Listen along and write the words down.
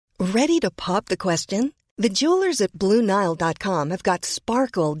Ready to pop the question? The jewelers at BlueNile.com have got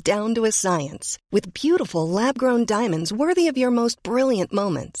sparkle down to a science with beautiful lab-grown diamonds worthy of your most brilliant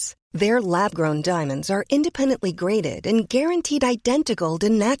moments. Their lab-grown diamonds are independently graded and guaranteed identical to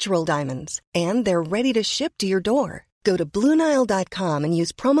natural diamonds, and they're ready to ship to your door. Go to BlueNile.com and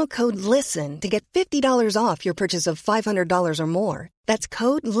use promo code LISTEN to get $50 off your purchase of $500 or more. That's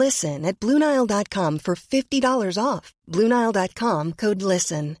code LISTEN at BlueNile.com for $50 off. BlueNile.com, code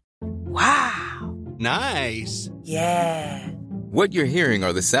LISTEN. Wow. Nice. Yeah. What you're hearing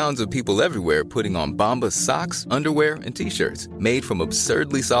are the sounds of people everywhere putting on Bombas socks, underwear, and T-shirts made from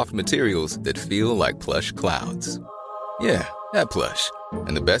absurdly soft materials that feel like plush clouds. Yeah, that plush.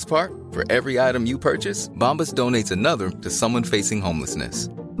 And the best part? For every item you purchase, Bombas donates another to someone facing homelessness.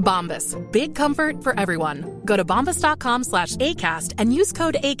 Bombas. Big comfort for everyone. Go to bombas.com/ACAST and use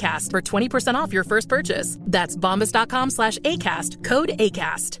code ACAST for 20% off your first purchase. That's bombas.com/ACAST. Code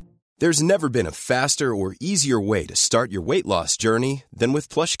ACAST. There's never been a faster or easier way to start your weight loss journey than with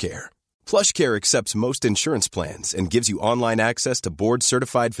PlushCare. PlushCare accepts most insurance plans and gives you online access to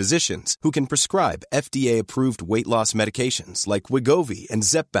board-certified physicians who can prescribe FDA-approved weight loss medications like Wegovy and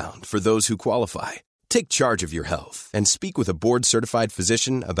Zepbound for those who qualify. Take charge of your health and speak with a board-certified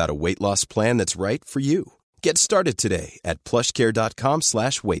physician about a weight loss plan that's right for you. Get started today at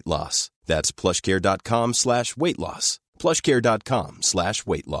plushcare.com/weight loss. That's plushcare.com/weight loss.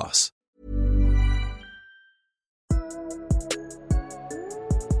 plushcare.com/weight loss.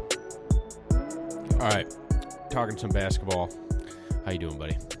 All right, talking some basketball. How you doing,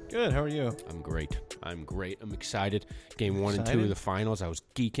 buddy? Good. How are you? I'm great. I'm excited. Game 1 and 2 of the finals. I was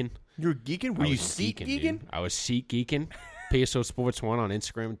geeking. You were geeking? Were you seat geeking? I was seat geeking. PSO Sports 1 on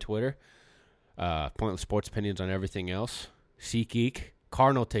Instagram and Twitter. Pointless Sports Opinions on everything else. Seat geek.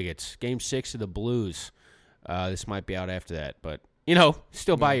 Cardinal tickets. Game 6 of the Blues. This might be out after that, but,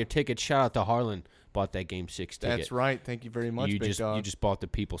 still buy your tickets. Shout out to Harlan. Bought that Game 6 ticket. That's right. Thank you very much, big dog. You just bought the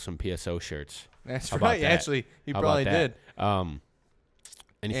people some PSO shirts. That's right. Actually, he probably did.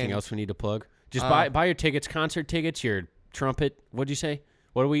 Anything else we need to plug? Just buy your tickets, concert tickets, your trumpet. What'd you say?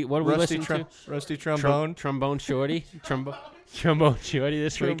 What are we listening to? Rusty Trombone. Trombone Shorty. Trombone Shorty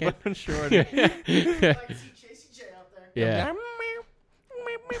this weekend. Trombone Shorty. Yeah.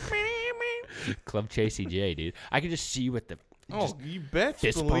 Club Chasey J, dude. I can just see you with the you bet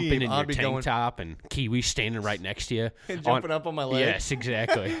fist pumping in your tank top and Kiwi standing right next to you. And jumping up on my leg. Yes,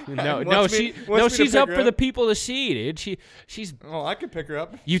 exactly. She's up for the people to see, dude. She's. Oh, I can pick her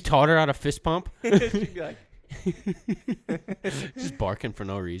up. You taught her how to fist pump? She'd be like, just barking for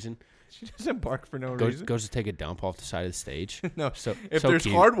no reason. She doesn't bark for no reason. Goes to take a dump off the side of the stage. No, if so there's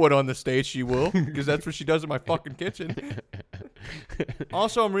cute. hardwood on the stage, she will, because that's what she does in my fucking kitchen.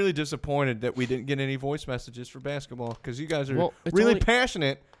 Also, I'm really disappointed that we didn't get any voice messages for basketball, because you guys are really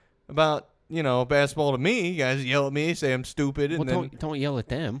passionate about basketball to me. You guys yell at me, say I'm stupid, and then don't yell at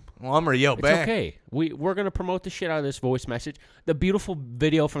them. Well, I'm gonna yell back. It's okay. We're gonna promote the shit out of this voice message. The beautiful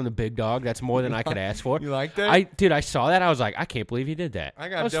video from the big dog. That's more than I could ask for. You like that? I saw that. I was like, I can't believe he did that.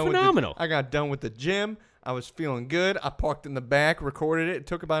 That was phenomenal. I got done with the gym. I was feeling good. I parked in the back, recorded it. It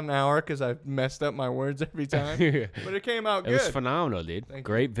took about an hour because I messed up my words every time, but it came out good. It was phenomenal, dude.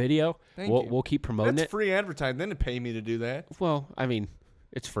 Great video. We'll keep promoting it. That's free advertising. They didn't pay me to do that. Well, I mean,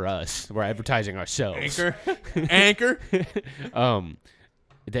 it's for us. We're advertising ourselves. Anchor.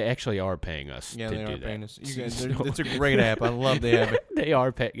 They actually are paying us. Yeah, to they do are that. paying us. It's a great app. I love the app. They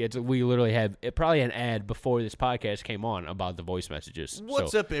are paying. We literally have probably an ad before this podcast came on about the voice messages.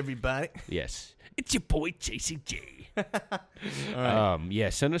 What's up, everybody? Yes, it's your boy JCJ. All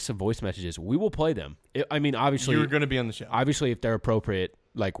right. Send us some voice messages. We will play them. Obviously, you're going to be on the show. Obviously, if they're appropriate,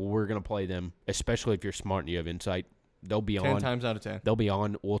 we're going to play them. Especially if you're smart and you have insight. They'll be 10 on. times out of 10. They'll be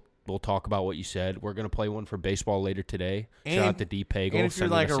on. We'll talk about what you said. We're going to play one for baseball later today. Shout out to D. Pagel. And if you're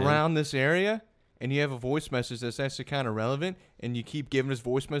around this area and you have a voice message that's actually kind of relevant and you keep giving us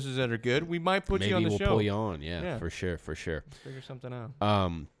voice messages that are good, we might put you on the show. Maybe we'll pull you on. Yeah, for sure. Let's figure something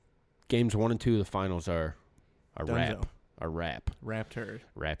out. Games 1 and 2 of the finals are a Dunzo. wrap. Wrap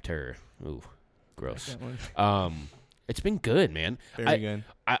turd. Ooh, gross. It's been good, man. Very good.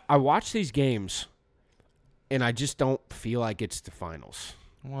 I watch these games, and I just don't feel like it's the finals.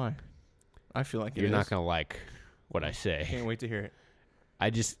 Why? I feel like you're not going to like what I say. Can't wait to hear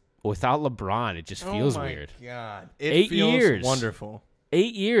it. Without LeBron, it just feels weird. Oh, my God. It feels years. Wonderful.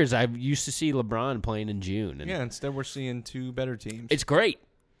 8 years I used to see LeBron playing in June. And instead we're seeing two better teams. It's great.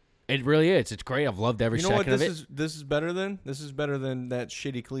 It really is. It's great. I've loved every second of it. This is better than that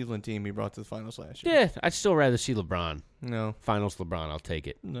shitty Cleveland team he brought to the finals last year. Yeah, I'd still rather see LeBron. No. Finals LeBron, I'll take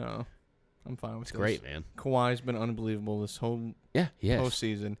it. No. I'm fine with It's great, man. Kawhi's been unbelievable this whole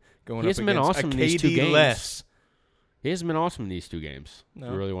postseason. He hasn't been awesome in these 2 games. Less. He hasn't been awesome in these 2 games. No.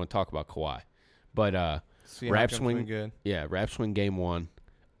 If you really want to talk about Kawhi. But Rap Swing, good. Yeah, Rap Swing game 1.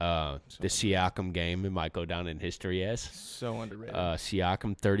 The Siakam game, it might go down in history as. So underrated.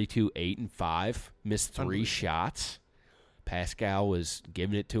 Siakam 32, 8 and 5, missed 3 shots. Pascal was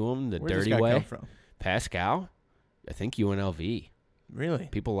giving it to him the dirty way. Come from? Pascal, I think UNLV. Really?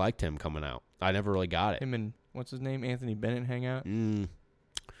 People liked him coming out. I never really got it. Him and what's his name, Anthony Bennett, hang out.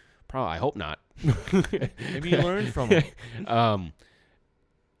 Probably. I hope not. Maybe you learned from him.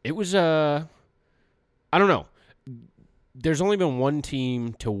 It was I don't know. There's only been one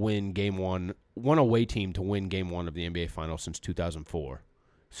team to win Game 1, one away team to win Game 1 of the NBA Finals since 2004.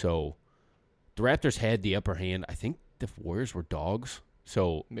 So the Raptors had the upper hand. I think the Warriors were dogs.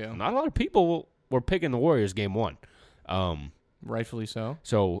 So not a lot of people were picking the Warriors Game 1. Rightfully so.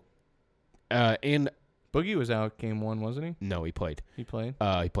 So, and Boogie was out Game 1, wasn't he? No, he played. He played?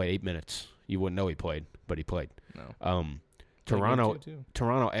 He played 8 minutes. You wouldn't know he played, but he played. No.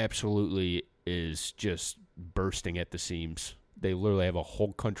 Toronto absolutely is just bursting at the seams. They literally have a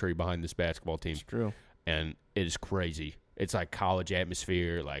whole country behind this basketball team. It's true. And it is crazy. It's like college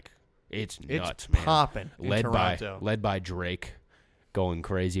atmosphere. Like, it's nuts, man. It's popping in Toronto. Led by Drake, going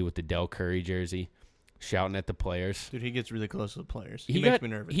crazy with the Del Curry jersey, shouting at the players. Dude, he gets really close to the players. He makes me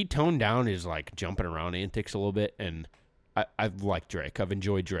nervous. He toned down his, like, jumping around antics a little bit, and I've liked Drake. I've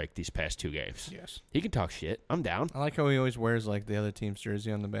enjoyed Drake these past 2 games. Yes. He can talk shit. I'm down. I like how he always wears, like, the other team's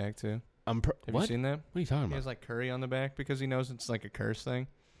jersey on the back, too. Have you seen that? What are you talking about? He has, like, Curry on the back because he knows it's, like, a curse thing.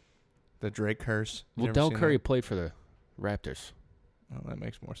 The Drake curse. Well, Del Curry played for the Raptors. Oh, that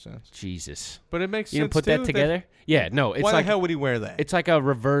makes more sense. Jesus. But it makes sense, you didn't put that together? Yeah, no. It's why like, the hell would he wear that? It's like a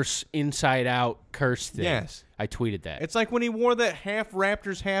reverse inside-out curse thing. Yes. I tweeted that. It's like when he wore that half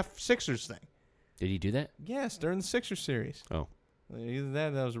Raptors, half Sixers thing. Did he do that? Yes, during the Sixers series. Oh. Either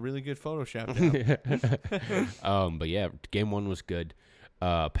that was a really good Photoshop job. But, yeah, Game 1 was good.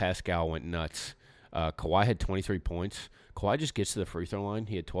 Pascal went nuts. Kawhi had 23 points. Kawhi just gets to the free throw line.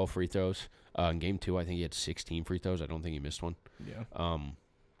 He had 12 free throws. In Game 2, I think he had 16 free throws. I don't think he missed one. Yeah.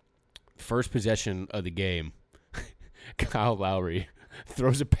 First possession of the game, Kyle Lowry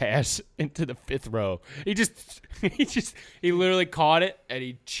throws a pass into the 5th row. He literally caught it and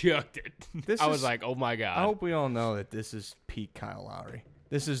he chucked it. I was like, oh my God. I hope we all know that this is peak Kyle Lowry.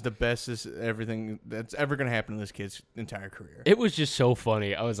 This is the best everything that's ever going to happen in this kid's entire career. It was just so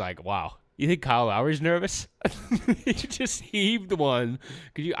funny. I was like, wow. You think Kyle Lowry's nervous? He just heaved one.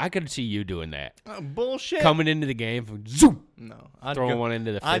 I could see you doing that. Bullshit. Coming into the game from zoom. No. Throwing one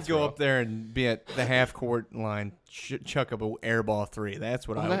into the 5th I'd go row. up there and be at the half-court line, chuck up an air ball 3. That's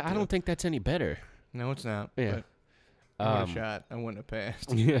what I would do. I don't think that's any better. No, it's not. Yeah. But I would have shot. I wouldn't have passed.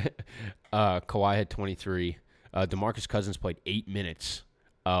 Kawhi had 23. DeMarcus Cousins played 8 minutes.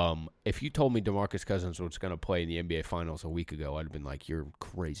 If you told me DeMarcus Cousins was going to play in the NBA Finals a week ago, I'd have been like, you're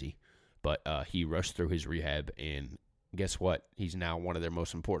crazy. But he rushed through his rehab, and guess what? He's now one of their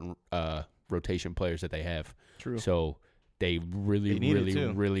most important rotation players that they have. True. So they really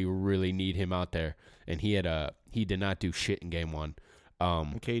need him out there. And he did not do shit in Game 1.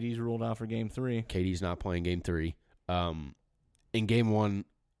 And KD's ruled out for Game 3. KD's not playing Game 3. In Game 1,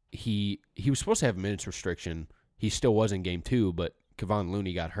 he was supposed to have a minutes restriction. He still was in Game 2, but Kevon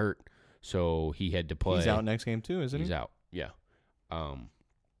Looney got hurt, so he had to play. He's out next game too, isn't he? He's out, yeah.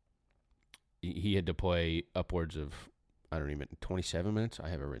 He had to play upwards of, 27 minutes? I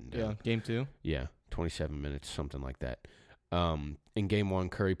have it written down. Yeah, Game 2? Yeah, 27 minutes, something like that. In Game 1,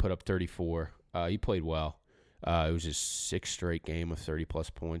 Curry put up 34. He played well. It was his 6th straight game of 30-plus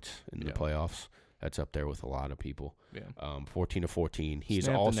points in the playoffs. That's up there with a lot of people. Yeah. 14 to 14. He is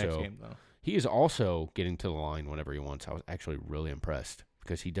also getting to the line whenever he wants. I was actually really impressed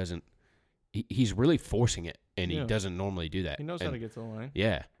because he's really forcing it, and he doesn't normally do that. He knows how to get to the line.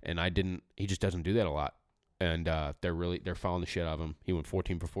 Yeah, and he just doesn't do that a lot. And they're fouling the shit out of him. He went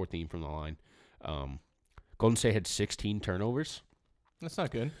 14 for 14 from the line. Golden State had 16 turnovers. That's not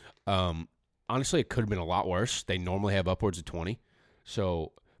good. Honestly, it could have been a lot worse. They normally have upwards of 20.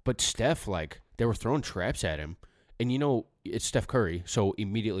 But Steph, they were throwing traps at him. And, it's Steph Curry, so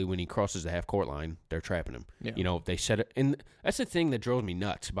immediately when he crosses the half-court line, they're trapping him. Yeah. They set it. And that's the thing that drove me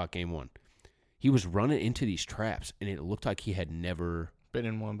nuts about Game 1. He was running into these traps, and it looked like he had never been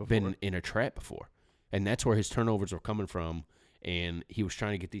in one before. Been in a trap before. And that's where his turnovers were coming from, and he was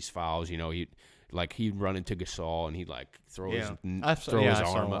trying to get these fouls. He'd run into Gasol, and he'd, throw his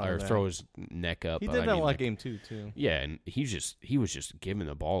arm or throw his neck up. He did that a lot Game 2, too. Yeah, and he was just giving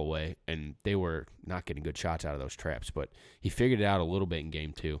the ball away, and they were not getting good shots out of those traps. But he figured it out a little bit in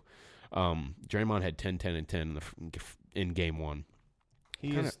Game 2. Draymond had 10, 10, and 10 in game one.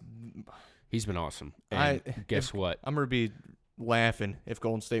 He's been awesome. And guess what? I'm going to be laughing if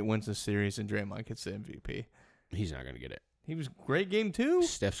Golden State wins this series and Draymond gets the MVP. He's not going to get it. He was great game 2.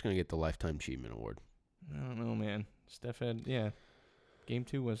 Steph's going to get the Lifetime Achievement Award. I don't know, man. Steph had, game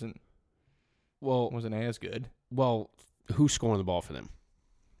 2 wasn't as good. Well, who's scoring the ball for them?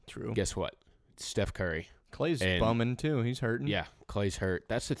 True. Guess what? It's Steph Curry. Clay's bumming, too. He's hurting. Yeah, Clay's hurt.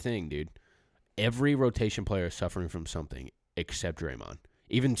 That's the thing, dude. Every rotation player is suffering from something except Draymond.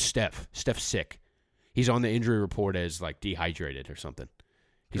 Even Steph. Steph's sick. He's on the injury report as, like, dehydrated or something.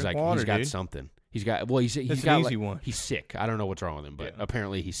 He's Drink like, water, he's got dude. something. He's got, well, he's That's got, an easy like, one. He's sick. I don't know what's wrong with him, but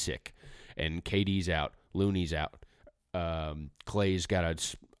apparently he's sick. And KD's out. Looney's out. Clay's got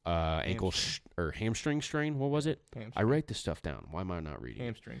a ankle or hamstring strain. What was it? Hamstring. I write this stuff down. Why am I not reading?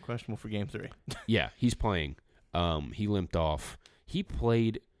 Hamstring. Questionable for game 3. Yeah, he's playing. He limped off. He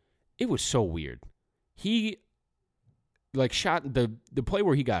played. It was so weird. He like shot the play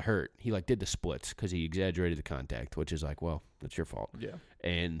where he got hurt. He like did the splits because he exaggerated the contact, which is like, well, that's your fault. Yeah.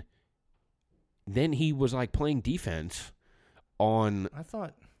 And then he was like playing defense on. I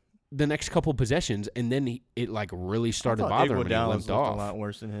thought the next couple possessions, and then it like really started bothering him. And he limped off. A lot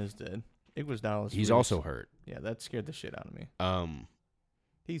worse than his did. Iguodala's. He's also hurt. Yeah, that scared the shit out of me.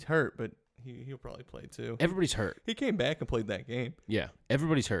 He's hurt, but he'll probably play too. Everybody's hurt. He came back and played that game. Yeah,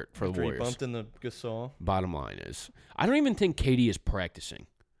 everybody's hurt for the Warriors. He bumped in the Gasol. Bottom line is, I don't even think KD is practicing.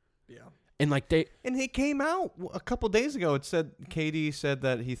 Yeah. And he came out a couple days ago. KD said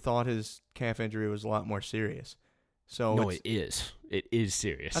that he thought his calf injury was a lot more serious. So no, it is. It is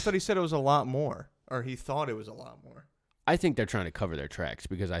serious. I thought he said it was a lot more, or he thought it was a lot more. I think they're trying to cover their tracks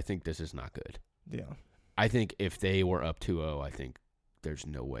because I think this is not good. Yeah. I think if they were up 2-0, I think there's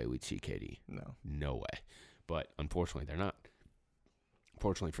no way we'd see KD. No way. But unfortunately, they're not.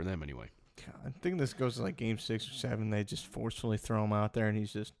 Fortunately for them, anyway. God, I think this goes to like game 6 or 7. They just forcefully throw him out there, and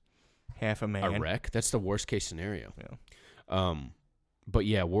he's just half a man. A wreck? That's the worst case scenario. Yeah. But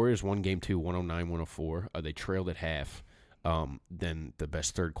yeah, Warriors won game 2, 109-104. They trailed at half. Then the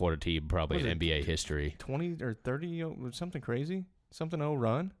best third quarter team probably in NBA history. 20 or 30, something crazy? Something 0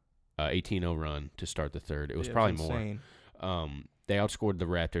 run? 18-0 run to start the third. It was probably more. They outscored the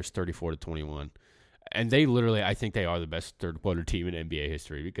Raptors 34-21. And they literally, I think they are the best third quarter team in NBA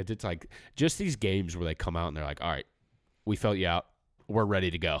history because it's like just these games where they come out and they're like, all right, we felt you out. We're ready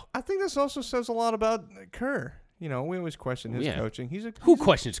to go. I think this also says a lot about Kerr. You know, we always question his coaching. Who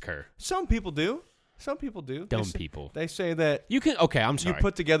questions Kerr? Some people do. Dumb people. They say that you can. Okay, I'm sorry. You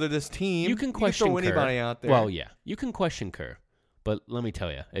put together this team. You can question throw anybody Kerr. out there. Well, yeah, you can question Kerr, but let me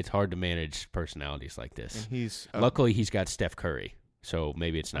tell you, it's hard to manage personalities like this. And luckily he's got Steph Curry, so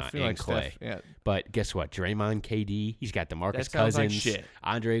maybe it's not. And like Clay. Steph, But guess what? Draymond, KD, he's got DeMarcus Cousins, like shit.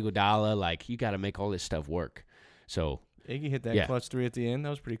 Andre Iguodala. Like you got to make all this stuff work. So Iggy hit that clutch 3 at the end.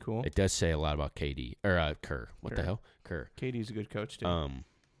 That was pretty cool. It does say a lot about KD or Kerr. What the hell, Kerr? KD's a good coach too.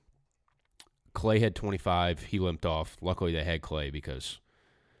 Clay had 25. He limped off. Luckily, they had Clay because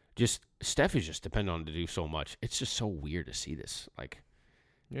just Steph is just dependent on him to do so much. It's just so weird to see this. Like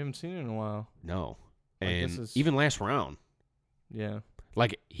you haven't seen it in a while. No, like and even last round. Yeah.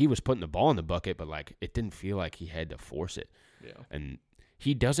 Like he was putting the ball in the bucket, but like it didn't feel like he had to force it. Yeah. And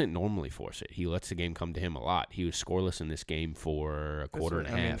he doesn't normally force it. He lets the game come to him a lot. He was scoreless in this game for a quarter and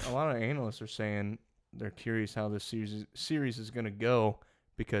a half. A lot of analysts are saying they're curious how this series is going to go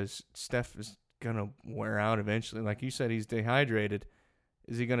because Steph is going to wear out eventually. Like you said, he's dehydrated.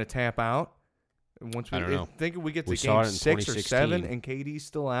 Is he going to tap out? I don't know. Think we get to we saw game it in 6 or 7 2016. and KD's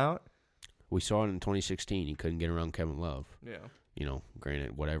still out? We saw it in 2016. He couldn't get around Kevin Love. Yeah. You know,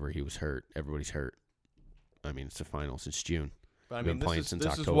 granted, whatever, he was hurt. Everybody's hurt. I mean, it's the finals. It's June. But I We've mean, been playing this since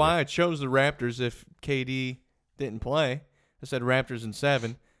is October. why I chose the Raptors if KD didn't play. I said Raptors in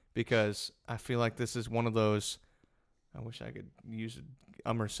 7 because I feel like this is one of those, I wish I could use it,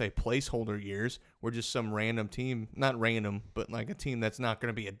 I'm going to say placeholder years where just some random team, not random, but like a team that's not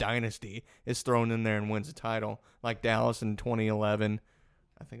going to be a dynasty is thrown in there and wins a title. Like Dallas in 2011.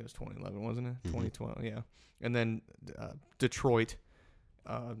 I think it was 2011, wasn't it? 2012, yeah. And then Detroit,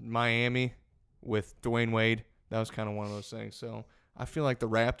 Miami with Dwayne Wade. That was kind of one of those things. So I feel like the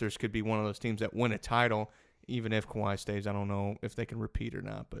Raptors could be one of those teams that win a title, even if Kawhi stays. I don't know if they can repeat or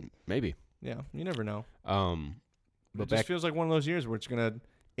not, but maybe. Yeah, you never know. But it just feels like one of those years where it's going to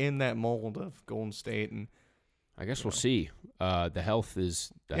end that mold of Golden State, and I guess we'll see. The health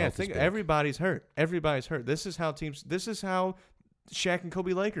is big. Everybody's hurt. Everybody's hurt. This is how Shaq and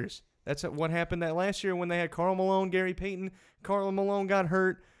Kobe Lakers. That's what happened that last year when they had Karl Malone, Gary Payton. Karl Malone got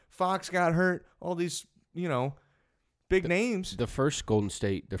hurt. Fox got hurt. All these, big names. The first Golden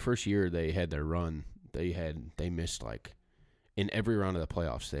State, the first year they had their run, they missed like in every round of the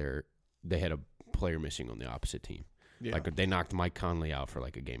playoffs. They had a player missing on the opposite team. Yeah. Like they knocked Mike Conley out for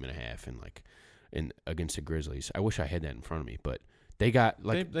like a game and a half, and like against the Grizzlies. I wish I had that in front of me, but they got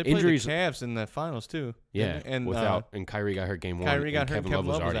like they injuries. Played the Cavs in the finals too. Yeah, and Kyrie got hurt game one. Kyrie got hurt. Kevin Love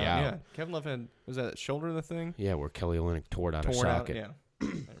was already out. Yeah, Kevin Love was that shoulder the thing? Yeah, where Kelly Olynyk tore it out of socket. Yeah, I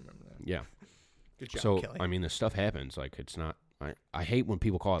remember that. Yeah. Good job, so, Kelly. I mean, this stuff happens. Like, it's not. I hate when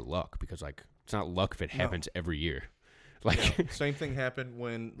people call it luck because, like, it's not luck if it happens every year. Like, same thing happened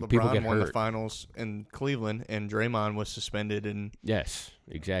when People LeBron get won hurt. the finals in Cleveland and Draymond was suspended. And yes,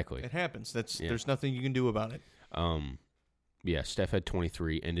 exactly. it happens. There's nothing you can do about it. Yeah, Steph had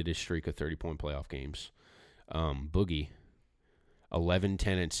 23, ended his streak of 30-point playoff games. Boogie, 11,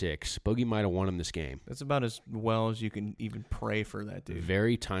 10, and 6. Boogie might have won him this game. That's about as well as you can even pray for that dude.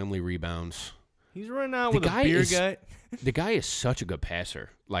 Very timely rebounds. He's running out with a beer gut. The guy is such a good passer.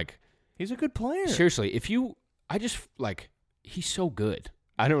 Like, he's a good player. Seriously, he's so good.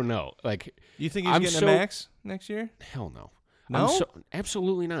 I don't know. Like, you think he's getting a max next year? Hell no. No?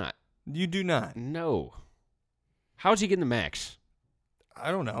 Absolutely not. You do not? No. How's he getting the max?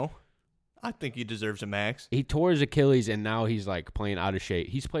 I don't know. I think he deserves a max. He tore his Achilles, and now he's, like, playing out of shape.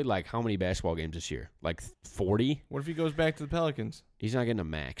 He's played, like, how many basketball games this year? Like, 40? What if he goes back to the Pelicans? He's not getting a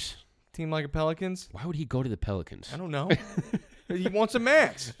max. Team like a Pelicans? Why would he go to the Pelicans? I don't know. He wants a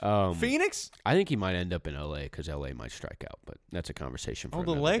max. Phoenix? I think he might end up in L.A. because L.A. might strike out, but that's a conversation for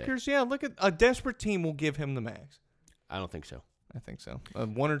the Lakers? Day. Yeah, look at a desperate team will give him the max. I don't think so. I think so.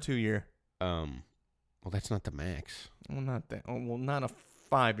 1 or 2 year. Well, that's not the max. Well, not that. Oh, well, not a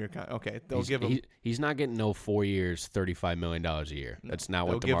 5-year contract. Okay, they'll give him. He's not getting no 4 years, $35 million a year. That's not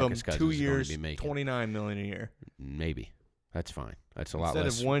what DeMarcus Cousins is going to be making. $29 million a year. Maybe. That's fine. That's a lot less. less.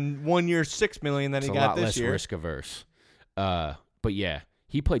 Instead of one year, $6 million that he got this year. It's a lot less risk averse. But yeah,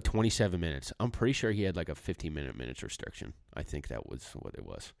 he played 27 minutes. I'm pretty sure he had like a 15-minute minutes restriction. I think that was what it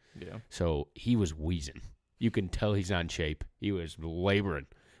was. Yeah. So he was wheezing. You can tell he's not in shape. He was laboring,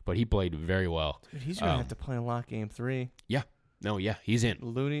 but he played very well. Dude, he's gonna have to play a lot game 3. Yeah. No. Yeah. He's in.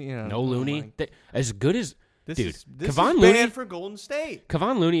 Looney. No Looney. As good as this dude. Is Kevon bad Looney for Golden State.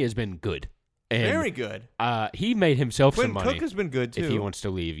 Kevon Looney has been good. And, very good. He made himself Quinn some money. Cook has been good too. If he wants to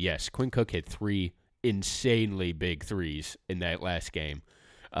leave, yes. Quinn Cook hit 3 insanely big threes in that last game.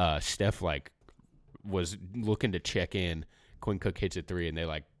 Steph was looking to check in. Quinn Cook hits a 3, and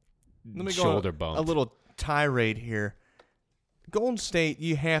they shoulder bumped. A little tirade here. Golden State,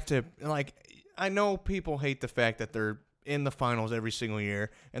 you have to I know people hate the fact that they're in the finals every single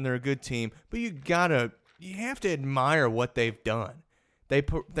year and they're a good team, but you have to admire what they've done. They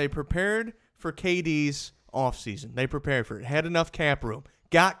prepared for KD's offseason. They prepared for it. Had enough cap room.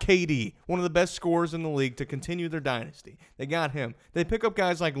 Got KD, one of the best scorers in the league, to continue their dynasty. They got him. They pick up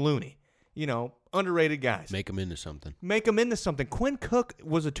guys like Looney, underrated guys. Make them into something. Quinn Cook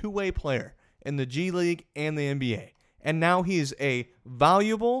was a two-way player in the G League and the NBA, and now he is a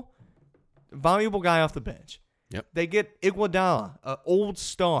valuable guy off the bench. Yep. They get Iguodala, an old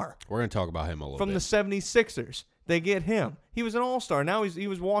star. We're going to talk about him a little bit. From the 76ers. They get him. He was an all-star. Now he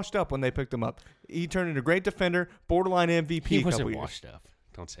was washed up when they picked him up. He turned into a great defender, borderline MVP. He wasn't washed up.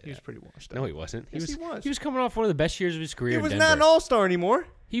 Don't say that. He was pretty washed up. No, he wasn't. He was. He was coming off one of the best years of his career. He was in not Denver. an all-star anymore.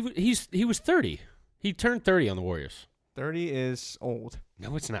 He was 30. He turned 30 on the Warriors. 30 is old.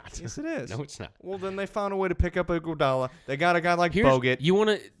 No, it's not. Yes, it is. No, it's not. Well, then they found a way to pick up Iguodala. They got a guy like Bogut. You want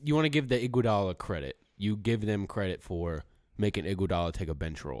to give the Iguodala credit. You give them credit for making Iguodala take a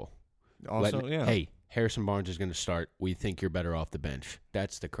bench role. Also, yeah. Hey, Harrison Barnes is going to start. We think you're better off the bench.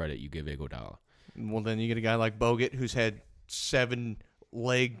 That's the credit you give Iguodala. Well, then you get a guy like Bogut who's had 7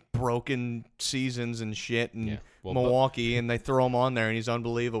 leg broken seasons and shit in Milwaukee, and they throw him on there, and he's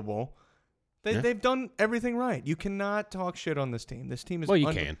unbelievable. They've done everything right. You cannot talk shit on this team. This team is you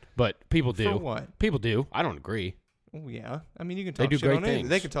can, but people do. For what? People do. I don't agree. Oh, yeah. I mean, you can talk shit on anything. anything.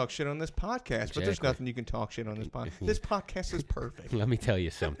 They can talk shit on this podcast, but there's nothing you can talk shit on this podcast. This podcast is perfect. Let me tell you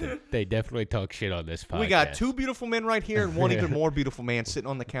something. They definitely talk shit on this podcast. We got 2 beautiful men right here and one even more beautiful man sitting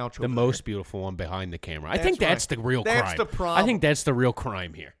on the couch over The there. most beautiful one behind the camera. I think that's the real crime. That's the problem. I think that's the real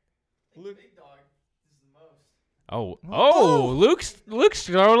crime here. Luke. Luke's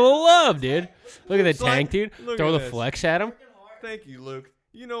throwing a little love, dude. Look at the tank, dude. Throw the flex at him. Thank you, Luke.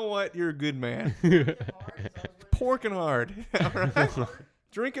 You know what? You're a good man. Porking hard. All right?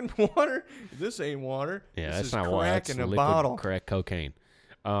 Drinking water. This ain't water. Yeah, this that's is not water. crack That's in a liquid bottle. Crack cocaine.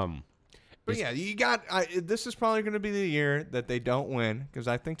 But yeah, you got. This is probably going to be the year that they don't win because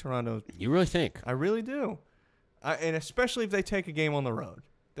I think Toronto. You really think? I really do, and especially if they take a game on the road.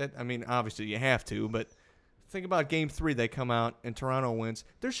 Obviously you have to, but think about Game 3. They come out and Toronto wins.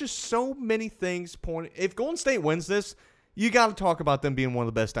 There's just so many things pointing. If Golden State wins this, you got to talk about them being one of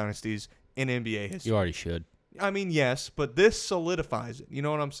the best dynasties in NBA history. You already should. I mean, yes, but this solidifies it. You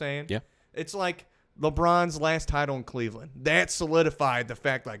know what I'm saying? Yeah. It's like LeBron's last title in Cleveland. That solidified the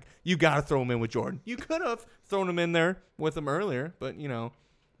fact, like, you got to throw him in with Jordan. You could have thrown him in there with him earlier, but,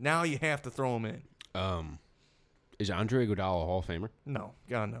 now you have to throw him in. Is Andre Iguodala a Hall of Famer? No.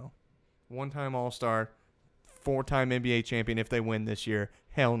 God, no. One-time All-Star, 4-time NBA champion if they win this year.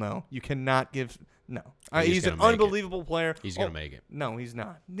 Hell no. You cannot give – no. He's an unbelievable player. He's going to make it. No, he's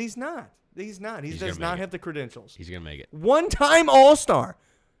not. He's not. He does not have the credentials. He's going to make it. One-time All-Star.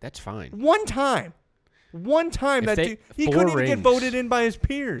 That's fine. One time. He couldn't even get voted in by his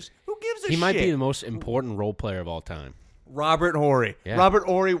peers. Who gives a shit? He might be the most important role player of all time. Robert Horry. Yeah. Robert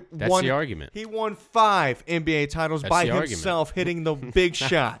Horry won. That's the argument. He won 5 NBA titles by himself, hitting the big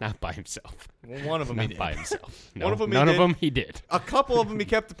shot. Not by himself. Well, one of them he did. Not by himself. No, One of them none of them he did. A couple of them he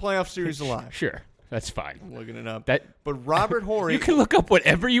kept the playoff series alive. Sure. That's fine. I'm looking it up. But Robert Horry. You can look up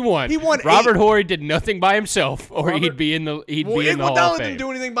whatever you want. He won Robert Horry did nothing by himself, or he'd be in the Hall of Fame. Iguodala didn't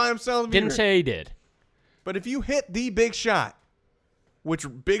do anything by himself. Didn't say he did. But if you hit the big shot, which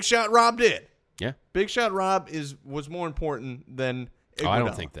Big Shot Rob did. Yeah. Big Shot Rob was more important than Iguodala. I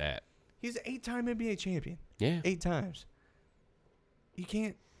don't think that. He's an 8-time NBA champion. Yeah. 8 times. You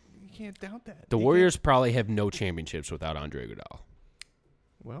can't doubt that. The Warriors probably have no championships without Andre Iguodala.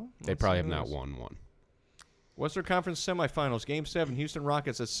 Well, they probably have not won one. Western Conference semifinals, Game 7, Houston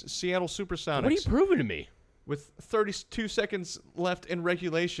Rockets, Seattle Supersonics. What are you proving to me? With 32 seconds left in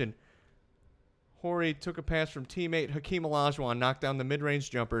regulation, Horry took a pass from teammate Hakeem Olajuwon, knocked down the mid-range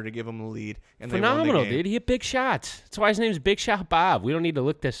jumper to give him the lead, and phenomenal, they won the game. Dude. He hit big shots. That's why his name's Big Shot Bob. We don't need to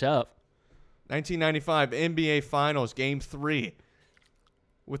look this up. 1995 NBA Finals, Game 3.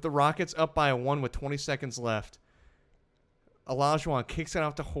 With the Rockets up by 1 with 20 seconds left, Olajuwon kicks it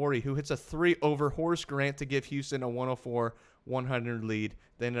out to Horry, who hits a 3 over Horace Grant to give Houston a 104-100 lead.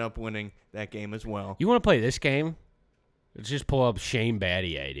 They ended up winning that game as well. You want to play this game? Let's just pull up Shane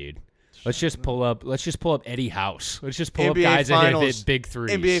Battier, dude. Let's just pull up Eddie House. Let's just pull up guys that hit big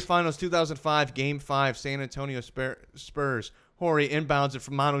threes. NBA Finals 2005, Game 5, San Antonio Spurs. Horry inbounds it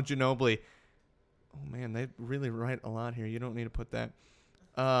from Manu Ginobili. Oh, man, they really write a lot here. You don't need to put that.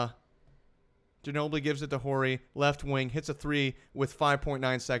 Ginobili gives it to Horry. Left wing hits a 3 with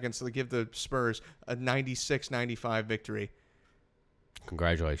 5.9 seconds to give the Spurs a 96-95 victory.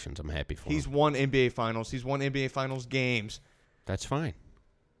 Congratulations. I'm happy for him. He's won NBA Finals. He's won NBA Finals games. That's fine.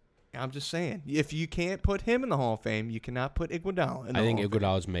 I'm just saying, if you can't put him in the Hall of Fame, you cannot put Iguodala in the Hall of Fame. I think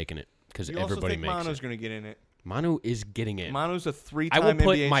Iguodala's making it because everybody makes it. Manu's going to get in it. Manu is getting in. Manu's a 3-time NBA I will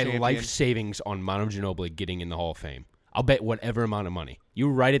put my champion. life savings on Manu Ginobili getting in the Hall of Fame. I'll bet whatever amount of money. You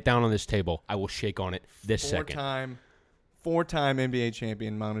write it down on this table. I will shake on it this second. 4-time NBA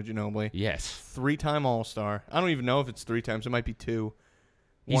champion Manu Ginobili. Yes. 3-time All-Star. I don't even know if it's 3 times. It might be 2.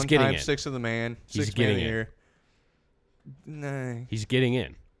 He's getting in. 6 of the man. He's 6 getting man in. year. Nah. He's getting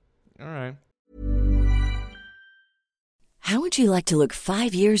in. All right. How would you like to look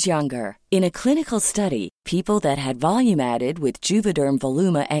 5 years younger? In a clinical study, people that had volume added with Juvederm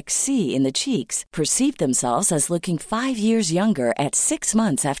Voluma XC in the cheeks perceived themselves as looking 5 years younger at 6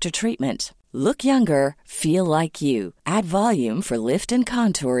 months after treatment. Look younger, feel like you. Add volume for lift and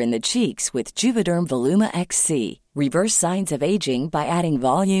contour in the cheeks with Juvederm Voluma XC. Reverse signs of aging by adding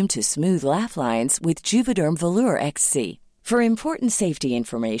volume to smooth laugh lines with Juvederm Volure XC. For important safety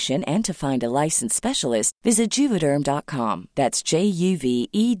information and to find a licensed specialist, visit Juvederm.com. That's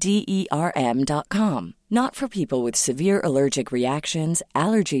JUVEDERM.com. Not for people with severe allergic reactions,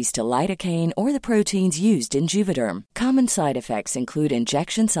 allergies to lidocaine, or the proteins used in Juvederm. Common side effects include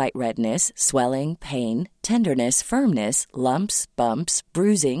injection site redness, swelling, pain, tenderness, firmness, lumps, bumps,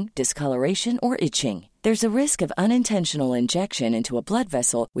 bruising, discoloration, or itching. There's a risk of unintentional injection into a blood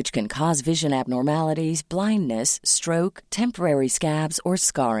vessel, which can cause vision abnormalities, blindness, stroke, temporary scabs, or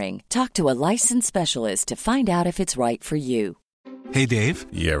scarring. Talk to a licensed specialist to find out if it's right for you. Hey, Dave.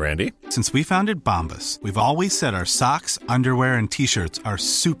 Yeah, Randy. Since we founded Bombas, we've always said our socks, underwear, and T-shirts are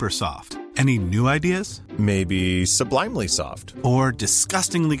super soft. Any new ideas? Maybe sublimely soft. Or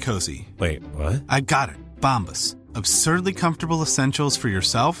disgustingly cozy. Wait, what? I got it. Bombas. Absurdly comfortable essentials for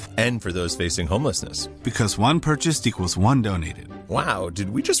yourself and for those facing homelessness. Because one purchased equals one donated. Wow, did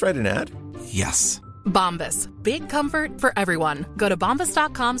we just write an ad? Yes. Bombas. Big comfort for everyone. Go to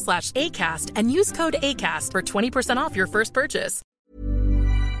bombas.com/ACAST and use code ACAST for 20% off your first purchase.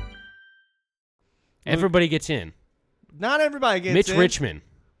 Everybody gets in. Not everybody gets Mitch in. Richmond,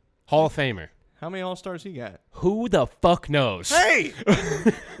 Hall of Famer. How many All-Stars he got? Who the fuck knows? Hey!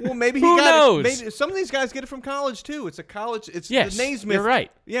 Well, maybe he Who got knows? it. Maybe some of these guys get it from college, too. It's a college. It's Yes, the Naismith. you're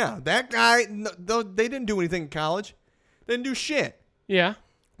right. Yeah, that guy, they didn't do anything in college. They didn't do shit. Yeah.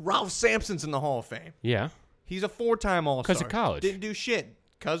 Ralph Sampson's in the Hall of Fame. Yeah. He's a 4-time All-Star. 'Cause of college. Didn't do shit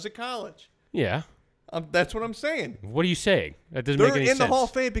because of college. Yeah. That's what I'm saying. What are you saying? That doesn't They're make any in sense. the Hall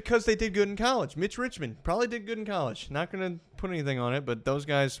of Fame because they did good in college. Mitch Richmond probably did good in college. Not going to put anything on it, but those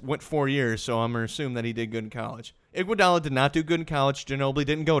guys went 4 years, so I'm going to assume that he did good in college. Iguodala did not do good in college. Ginobili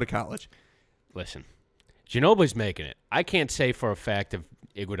didn't go to college. Listen, Ginobili's making it. I can't say for a fact if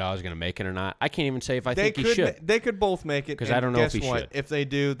Iguodala's going to make it or not. I can't even say if I think he should. They could both make it. 'Cause I don't know if he should. If they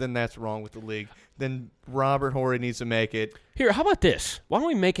do, then that's wrong with the league. Then Robert Horry needs to make it. Here, how about this? Why don't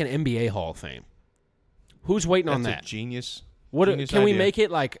we make an NBA Hall of Fame? Who's waiting on That's that? a genius. What genius can we idea. make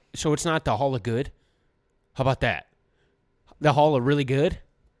it like so it's not the Hall of Good? How about that? The Hall of Really Good?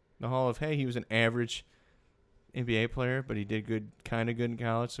 The Hall of, hey, he was an average NBA player, but he did good, kind of good in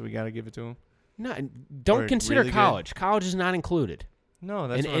college, so we got to give it to him. No, don't Or consider really good. college. College is not included. No,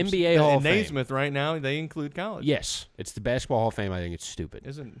 that's An what I'm NBA Hall of Fame. Naismith right now, they include college. Yes, it's the Basketball Hall of Fame. I think it's stupid.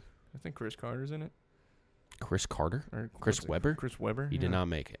 I think Chris Carter's in it. Chris Carter? Or Chris what's it? Webber? Chris Webber. He did not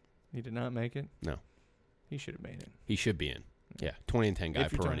make it. He did not make it? No. He should have made it. He should be in. Yeah, 20 and 10 guy,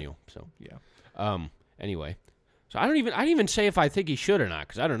 If you're perennial. So Yeah. anyway, so I didn't even say if I think he should or not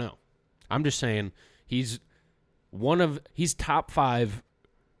because I don't know. I'm just saying he's top 5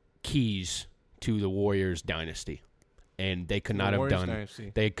 keys to the Warriors dynasty, and they could not have Warriors done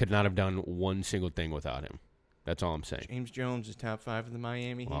dynasty. they could not have done one single thing without him. That's all I'm saying. James Jones is top 5 in the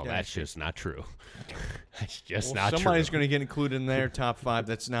Miami Heat. Well, that's dynasty. just not true. That's just Well, not true. somebody's going to get included in their top 5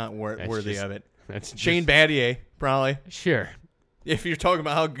 that's not That's worthy just- of it. That's Shane just- Battier, probably. Sure. If you're talking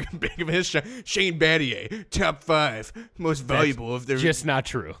about how big of his shot, Shane Battier, top 5, most valuable of their. Just not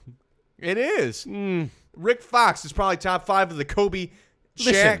true. It is. Rick Fox is probably top 5 of the Kobe,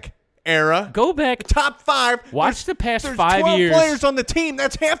 Listen, Shaq era. Go back. Top 5. Watch the past there's 5 12 years. players on the team.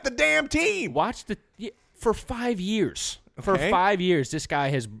 That's half the damn team. Watch for 5 years. For Okay. 5 years, this guy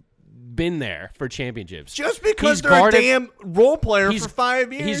has been there for championships. Just because He's they're guarded- a damn role player he's- for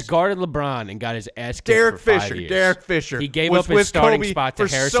 5 years. He's guarded LeBron and got his ass kicked Derek for 5 Fisher. years. Derek Fisher. He gave was up his with starting Kobe spot to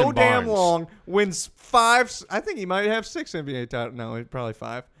for Harrison so damn Barnes. long. Wins 5. I think he might have 6 NBA titles. No, probably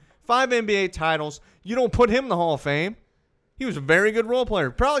 5. 5 NBA titles. You don't put him in the Hall of Fame. He was a very good role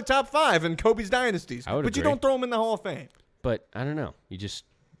player. Probably top 5 in Kobe's dynasties. I would But you agree. don't throw him in the Hall of Fame. But I don't know. You just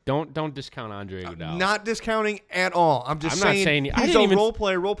don't discount Andre Iguodala. Not discounting at all. I'm just I'm not saying, saying- I he's didn't a even- role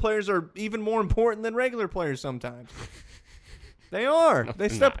player. Role players are even more important than regular players sometimes. They are. They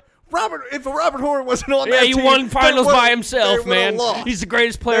step. If Robert Horry wasn't on Yeah, that he team, won they finals would've- by they himself, would've man. lost. He's the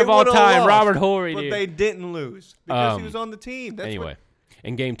greatest player They of all would've time, lost, Robert Horry. But dude. they didn't lose because he was on the team. That's Anyway,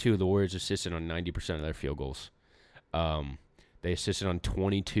 in Game 2, the Warriors assisted on 90% of their field goals. They assisted on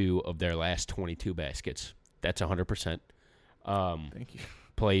 22 of their last 22 baskets. That's 100%. Thank you.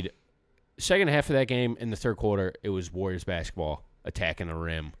 Played second half of that game in the third quarter. It was Warriors basketball, attacking the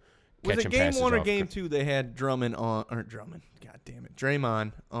rim, Was catching it game passes 1 or off game 2 they had Draymond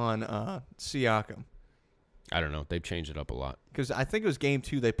on Siakam? I don't know. They've changed it up a lot. Because I think it was game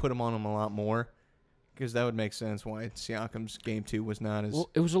 2 they put him on him a lot more. Because that would make sense why Siakam's game 2 was not as... Well,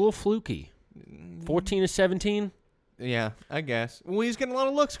 it was a little fluky. 14 to 17. Yeah, I guess. Well, he's getting a lot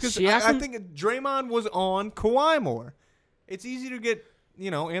of looks because I Siakam- think Draymond was on Kawhi more. It's easy to get,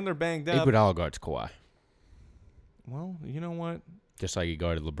 and they're banged up. Iguodala guards Kawhi, Well, you know what? just like he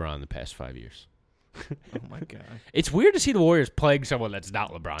guarded LeBron the past 5 years. Oh, my God. It's weird to see the Warriors playing someone that's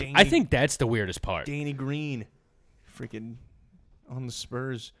not LeBron. Danny- I think that's the weirdest part. Danny Green, freaking on the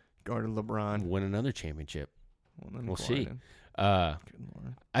Spurs, guarded LeBron. Win another championship. Well, then We'll Kawhi see. did. Good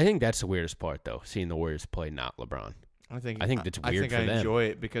Lord. I think that's the weirdest part, though, seeing the Warriors play not LeBron. I think that's weird for I them. enjoy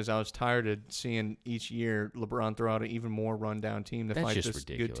it because I was tired of seeing each year LeBron throw out an even more rundown team to That's fight just this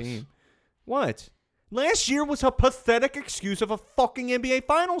ridiculous. good team. What? Last year was a pathetic excuse of a fucking NBA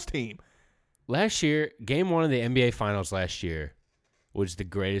Finals team. Last year, Game 1 of the NBA Finals last year was the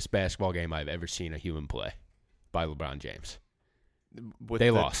greatest basketball game I've ever seen a human play by LeBron James.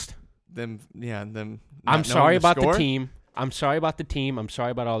 They lost. Them. I'm sorry about the team. I'm sorry about the team. I'm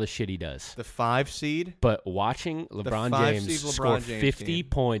sorry about all the shit he does. The 5 seed. But watching LeBron 5 James seed LeBron score James 50 team.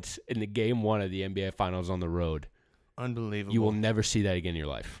 points in the Game 1 of the NBA Finals on the road, Unbelievable. you will never see that again in your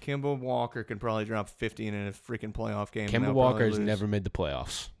life. Kemba Walker can probably drop 50 in a freaking playoff game. and Kemba they'll Walker probably has lose. never made the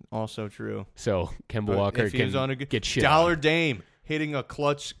playoffs. Also true. So Kemba But Walker if he was on a can good, get shit Dollar on. Dame hitting a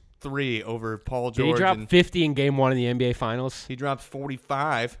clutch 3 over Paul Did George. he drop and 50 in Game 1 of the NBA Finals? he dropped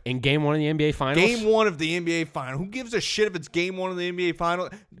 45. In Game 1 of the NBA Finals? Game 1 of the NBA Final. Who gives a shit if it's Game 1 of the NBA Final?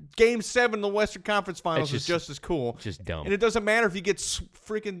 Game 7 of the Western Conference Finals is just as cool. Just dumb. And it doesn't matter if you get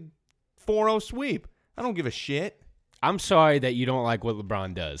freaking 4-0 sweep. I don't give a shit. I'm sorry that you don't like what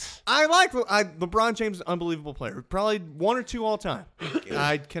LeBron does. I like LeBron James is an unbelievable player. Probably 1 or 2 all time.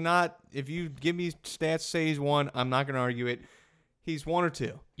 I cannot, if you give me stats say he's 1, I'm not going to argue it. He's 1 or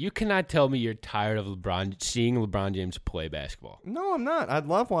 2. You cannot tell me you're tired of seeing LeBron James play basketball. No, I'm not. I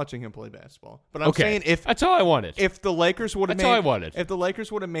love watching him play basketball. But I'm saying that's all I wanted. If the Lakers would have that's all I wanted. If the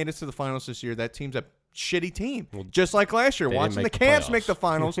Lakers would have made it to the finals this year, that team's a shitty team. Just like last year. Watching the Cavs make the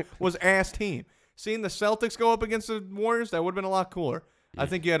finals was ass team. Seeing the Celtics go up against the Warriors, that would have been a lot cooler. I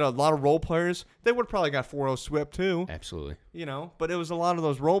think you had a lot of role players. They would have probably got 4-0 swept too. Absolutely. But it was a lot of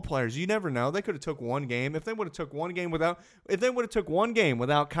those role players. You never know. They could have took one game. If they would have took one game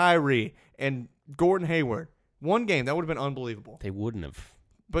without Kyrie and Gordon Hayward, one game, that would have been unbelievable. They wouldn't have.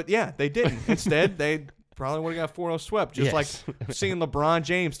 But yeah, they didn't. Instead, they probably would have got 4-0 swept. Just like seeing LeBron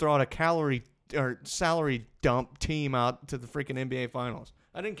James throw out a salary dump team out to the freaking NBA Finals.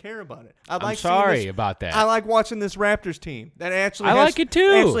 I didn't care about it. I'm sorry about that. I like watching this Raptors team. That actually like it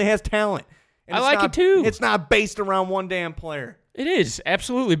too. Actually has talent. And I like it too. It's not based around one damn player. It is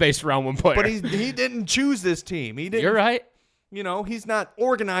absolutely based around one player. But he didn't choose this team. He didn't. You're right. He's not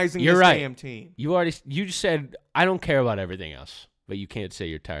organizing this damn team. You just said I don't care about everything else, but you can't say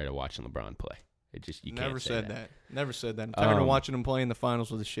you're tired of watching LeBron play. You never can't say said that. Never said that. I'm tired of watching him play in the finals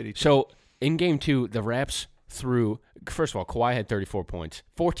with a shitty team. So in Game 2, the Raps threw. First of all, Kawhi had 34 points,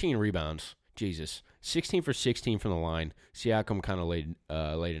 14 rebounds. Jesus, 16 for 16 from the line. Siakam kind of laid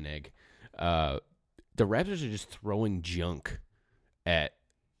an egg. The Raptors are just throwing junk at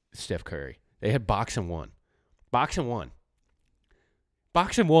Steph Curry. They had box and one. The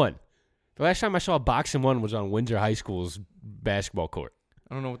last time I saw a box and one was on Windsor High School's basketball court.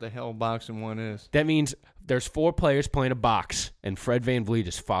 I don't know what the hell box and one is. That means there's 4 players playing a box, and Fred VanVleet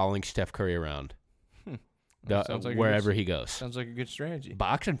is following Steph Curry around wherever he goes. Sounds like a good strategy.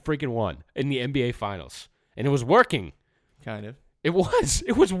 Box and freaking one in the NBA Finals. And it was working. Kind of. It was.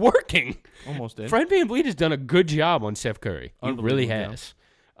 It was working. Almost did. Fred VanVleet has done a good job on Steph Curry. He really has.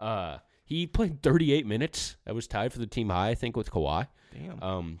 He played 38 minutes. That was tied for the team high, I think, with Kawhi.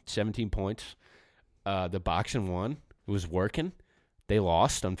 Damn. 17 points. The box and one. It was working. They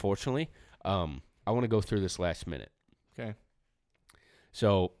lost, unfortunately. I want to go through this last minute. Okay.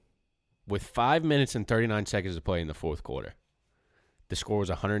 So, with 5 minutes and 39 seconds to play in the fourth quarter, the score was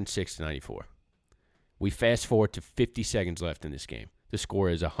 106-94. We fast forward to 50 seconds left in this game. The score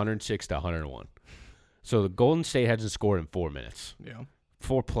is 106-101. So the Golden State hasn't scored in 4 minutes. Yeah.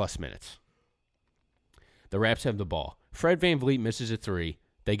 4+ minutes. The Raps have the ball. Fred VanVleet misses a 3.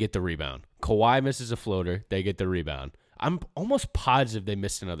 They get the rebound. Kawhi misses a floater. They get the rebound. I'm almost positive they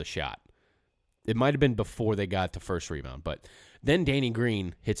missed another shot. It might have been before they got the first rebound. But then Danny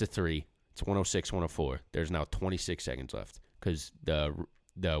Green hits a 3. It's 106-104. There's now 26 seconds left because the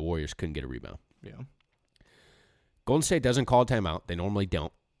Warriors couldn't get a rebound. Yeah. Golden State doesn't call a timeout. They normally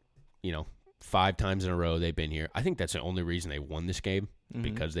don't. 5 times in a row they've been here. I think that's the only reason they won this game,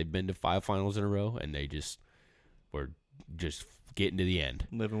 because they've been to 5 finals in a row, and they just were just getting to the end.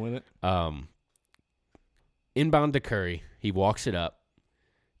 Living with it. Inbound to Curry. He walks it up.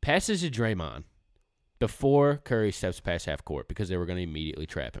 Passes to Draymond before Curry steps past half court because they were going to immediately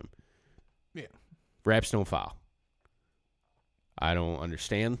trap him. Yeah. Raps don't foul. I don't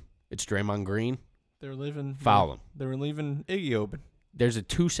understand. It's Draymond Green. They're leaving. Foul him. They were leaving Iggy open. There's a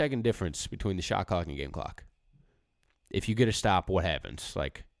 2-second difference between the shot clock and game clock. If you get a stop, what happens?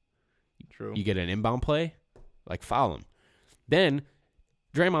 True. You get an inbound play, foul him. Then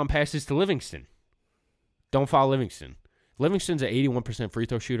Draymond passes to Livingston. Don't foul Livingston. Livingston's an 81% free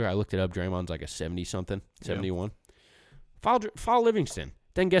throw shooter. I looked it up. Draymond's like a 70-something, 71. Yeah. Foul Livingston.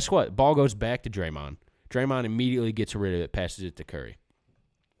 Then guess what? Ball goes back to Draymond. Draymond immediately gets rid of it, passes it to Curry.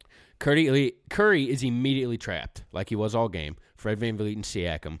 Curry is immediately trapped, like he was all game. Fred VanVleet and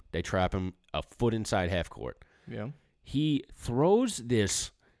Siakam, they trap him a foot inside half court. Yeah. He throws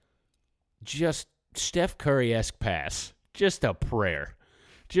this just Steph Curry-esque pass, just a prayer.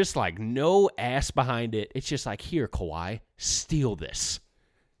 Just no ass behind it. It's just here, Kawhi, steal this.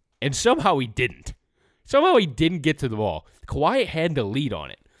 And somehow he didn't. Somehow he didn't get to the ball. Kawhi had the lead on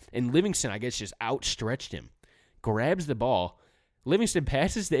it. And Livingston, I guess, just outstretched him. Grabs the ball. Livingston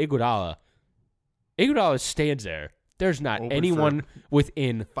passes to Iguodala. Iguodala stands there. There's not anyone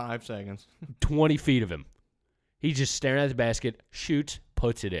within 5 seconds, 20 feet of him. He's just staring at the basket, shoots,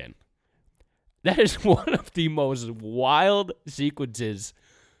 puts it in. That is one of the most wild sequences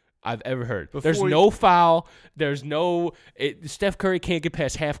I've ever heard. There's no foul. There's no Steph Curry can't get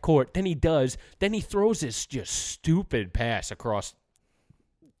past half court. Then he does. Then he throws this just stupid pass across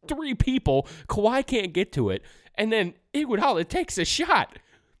 3 people. Kawhi can't get to it. And then Iguodala takes a shot.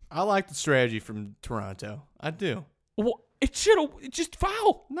 I like the strategy from Toronto. I do. Well, it should have just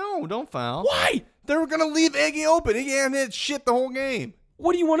foul. No, don't foul. Why? They were going to leave Iggy open. Iggy hadn't hit shit the whole game.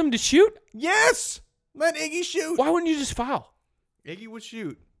 What do you want him to shoot? Yes. Let Iggy shoot. Why wouldn't you just foul? Iggy would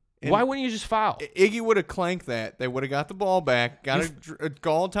shoot. And why wouldn't you just foul? Iggy would have clanked that. They would have got the ball back, got a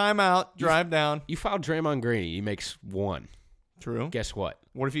call timeout, drive down. You fouled Draymond Green. He makes 1. True. Guess what?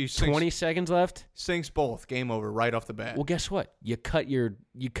 What if you 20 seconds left? Sinks both. Game over right off the bat. Well, guess what? You cut your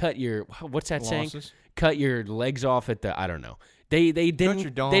what's that saying? Losses? Cut your legs off at the I don't know. They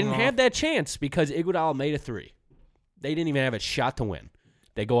didn't have that chance because Iguodala made a 3. They didn't even have a shot to win.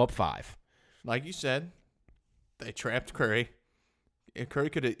 They go up 5. Like you said, they trapped Curry. If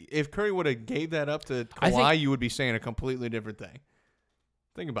Curry would have gave that up to Kawhi, you would be saying a completely different thing.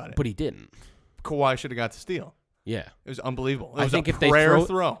 Think about it. But he didn't. Kawhi should have got the steal. Yeah, it was unbelievable. It I was think a if they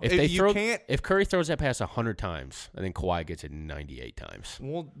throw, if Curry throws that pass 100 times, I think Kawhi gets it 98 times.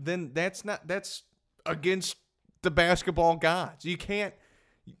 Well, then that's against the basketball gods. You can't.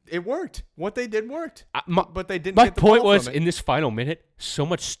 It worked. What they did worked. But they didn't. My get the point ball was, from it. in this final minute, so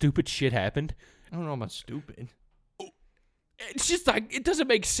much stupid shit happened. I don't know about stupid. It's just like it doesn't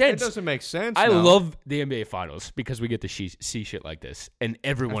make sense. It doesn't make sense. I love the NBA Finals because we get to see shit like this, and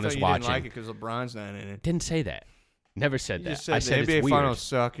everyone is watching. Didn't like it because LeBron's not in it. Didn't say that. Never said that. Just said I said the NBA it's weird. Finals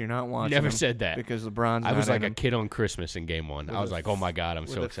suck. You're not watching. Never them said that because LeBron's. I was not like in a them. kid on Christmas in Game 1. I was like, oh my god, I'm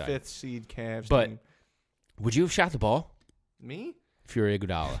so excited. 5th seed Cavs. But team. would you have shot the ball? Me? If you're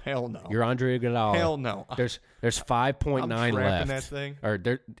Iguodala, Hell no. You're Andre Iguodala. Hell no. There's 5.9 I'm left. that thing. Or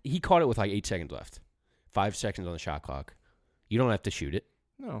he caught it with like 8 seconds left. 5 seconds on the shot clock. You don't have to shoot it.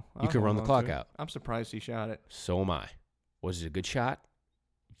 No, you can run the clock out. I'm surprised he shot it. So am I. Was it a good shot?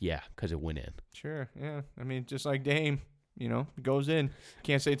 Yeah, because it went in. Sure. Yeah. I mean, just like Dame, it goes in.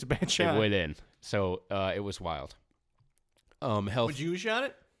 Can't say it's a bad shot. It went in. So it was wild. Health. Would you have shot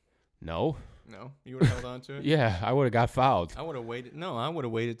it? No. No, you would have held on to it. Yeah, I would have got fouled. I would have waited. No, I would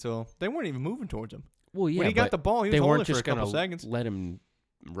have waited till they weren't even moving towards him. Well, yeah, when he got the ball, he was they holding weren't it for just a couple gonna seconds. let him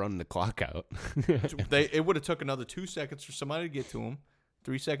run the clock out. It would have took another 2 seconds for somebody to get to him.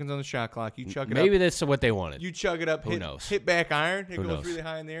 3 seconds on the shot clock. You chug it up. Maybe that's what they wanted. You chug it up. Who knows? Hit back iron. It Who goes knows? really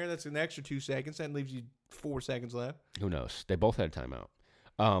high in the air. That's an extra 2 seconds. That leaves you 4 seconds left. Who knows? They both had a timeout.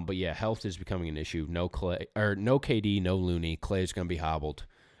 But yeah, health is becoming an issue. No Clay or no KD, no Looney. Clay's gonna be hobbled.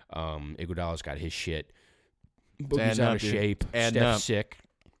 Iguodala's got his shit. Boogie's out of shape. Steph's sick.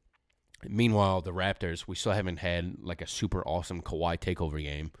 Meanwhile, the Raptors, we still haven't had like a super awesome Kawhi takeover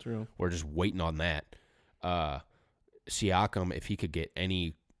game. True. We're just waiting on that. Siakam, if he could get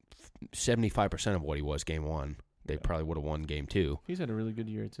any 75% of what he was game 1, they probably would have won game 2. He's had a really good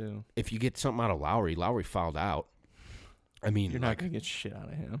year too. If you get something out of Lowry fouled out. I mean, you're not gonna get shit out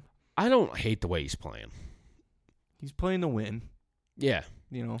of him. I don't hate the way he's playing. He's playing to win. Yeah,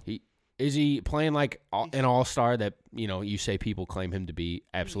 Is he playing like an all-star that, you say people claim him to be?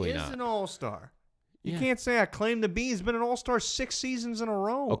 Absolutely not. He's an all-star. You can't say I claim to be. He's been an all-star 6 seasons in a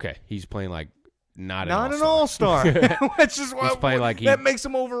row. Okay, he's playing like not an all-star. Which is why he's playing like that makes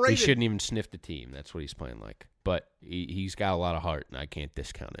him overrated. He shouldn't even sniff the team. That's what he's playing like. But he's got a lot of heart, and I can't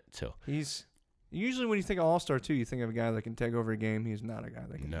discount it. So he's usually when you think of all-star too, you think of a guy that can take over a game. He's not a guy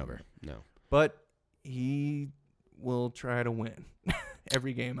that can. Never, no. But he will try to win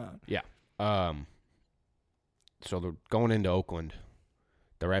every game out. Yeah. So they're going into Oakland.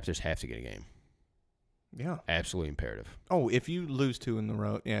 The Raptors have to get a game. Yeah. Absolutely imperative. Oh, if you lose 2 in the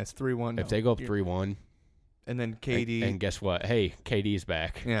row, it's 3-1. If they go up 3-1. And then KD. And guess what? Hey, KD's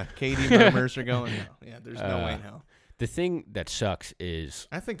back. Yeah, KD murmurs are going. No. Yeah, there's no way in hell. The thing that sucks is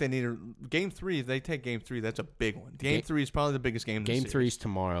I think they need game 3. If they take game 3, that's a big one. Game 3 is probably the biggest game. Game 3 is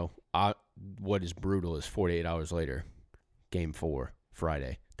tomorrow. What is brutal is 48 hours later, game 4,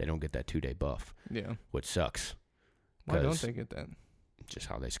 Friday. They don't get that 2-day buff. Yeah. Which sucks. Why don't they get that? Just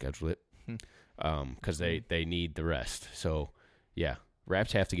how they schedule it. Because they need the rest. So yeah,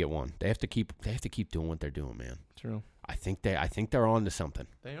 Raps have to get one. They have to keep doing what they're doing, man. True. I think they're on to something.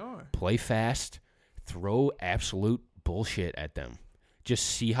 They are. Play fast, throw absolute bullshit at them. Just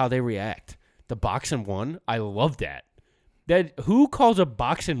see how they react. The boxing 1, I love that. Who calls a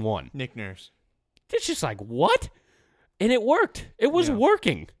boxing 1? Nick Nurse. It's just like, what? And it worked. It was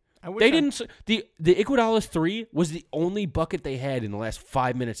working. The Iguodala's 3 was the only bucket they had in the last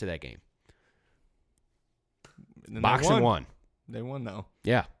 5 minutes of that game. Boxing 1. They won though.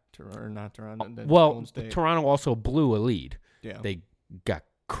 Yeah. Or not Toronto. Well, Toronto also blew a lead. Yeah. They got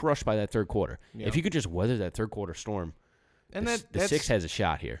crushed by that third quarter. Yeah. If you could just weather that third quarter storm, and the Six has a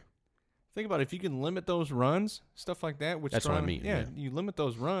shot here. Think about it. If you can limit those runs, stuff like that. Which That's what I mean. Yeah, you limit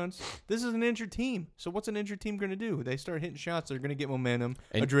those runs. This is an injured team. So what's an injured team going to do? They start hitting shots. They're going to get momentum,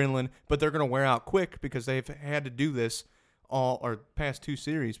 adrenaline, but they're going to wear out quick because they've had to do this past 2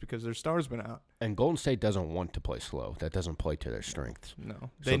 series because their star's been out. And Golden State doesn't want to play slow. That doesn't play to their strengths.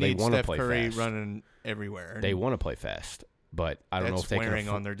 No. So they need want to Steph play Curry fast. running everywhere. They want to play fast, but I don't know if they can wearing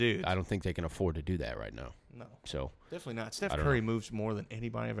on their dudes. I don't think they can afford to do that right now. No. So definitely not. Steph Curry moves more than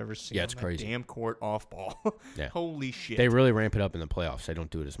anybody I've ever seen. Yeah, it's crazy. Damn court off ball. Yeah. Holy shit. They really ramp it up in the playoffs. They don't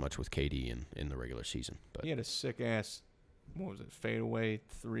do it as much with KD in the regular season. But he had a sick ass, what was it, fadeaway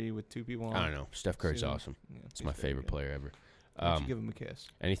 3 with 2 people on. I don't know. Steph Curry's awesome. Yeah, it's my favorite player ever. Why don't you give him a kiss?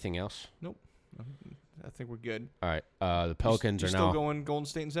 Anything else? Nope. I think we're good. All right. The Pelicans are now. Still going Golden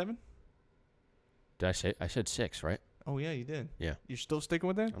State in 7? Did I say? I said 6, right? Oh yeah, you did. Yeah. You're still sticking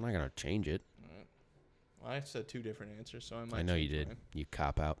with that? I'm not gonna change it. Well, I said 2 different answers, so I might. I know you did. Mine. You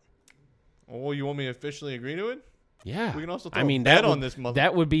cop out. Oh, you want me to officially agree to it? Yeah. We can also throw a bet on this mother.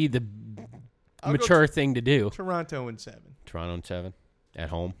 That would be the mature thing to do. Toronto in 7. Toronto in 7 at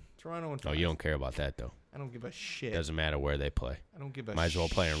home. Toronto in 5. No, you don't care about that though. I don't give a shit. Doesn't matter where they play. I don't give a shit. Might as well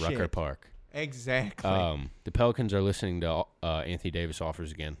play in Rucker Park. Exactly. The Pelicans are listening to Anthony Davis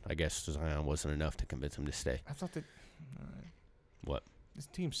offers again. I guess Zion wasn't enough to convince him to stay. I thought that. What? This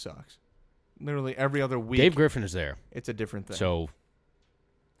team sucks. Literally every other week. Dave Griffin is there. It's a different thing. So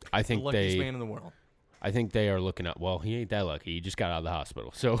I think the luckiest man in the world. I think they are looking at. Well, he ain't that lucky. He just got out of the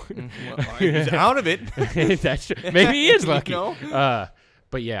hospital. So he's out of it. That's true. Maybe he is lucky. You know?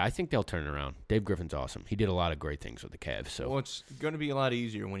 But yeah, I think they'll turn it around. Dave Griffin's awesome. He did a lot of great things with the Cavs. So well, it's going to be a lot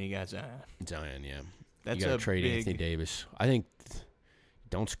easier when you got Zion. Zion, yeah. That's you got to trade Anthony Davis. I think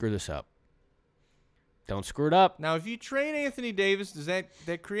don't screw this up. Don't screw it up. Now, if you trade Anthony Davis, does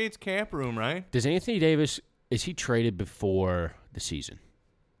that creates cap room, right? Does Anthony Davis, is he traded before the season?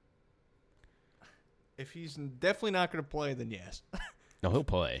 If he's definitely not going to play, then yes. No, he'll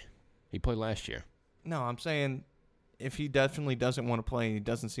play. He played last year. No, I'm saying if he definitely doesn't want to play and he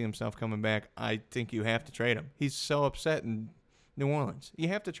doesn't see himself coming back, I think you have to trade him. He's so upset in New Orleans. You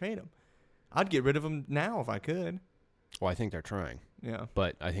have to trade him. I'd get rid of him now if I could. Well, I think they're trying. Yeah.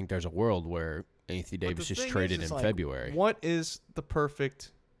 But I think there's a world where Anthony Davis is traded in February. What is the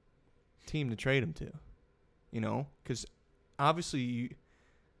perfect team to trade him to? You know, because obviously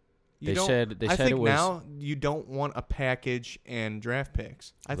They said it was. I think now you don't want a package and draft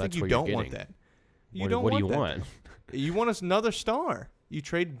picks. I think you don't want that. What do you want? You want another star. You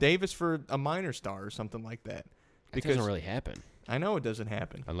trade Davis for a minor star or something like that. It doesn't really happen. I know it doesn't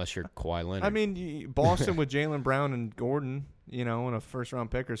happen. Unless you're Kawhi Leonard. I mean, Boston with Jaylen Brown and Gordon, you know, and a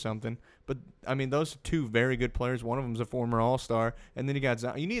first-round pick or something. But, I mean, those are 2 very good players. One of them's a former All-Star. And then you got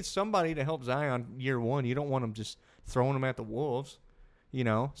Zion. You need somebody to help Zion year 1. You don't want him just throwing him at the Wolves, you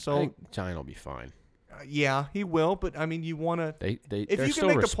know. So I think Zion will be fine. Yeah, he will. But, I mean, you want to – if you can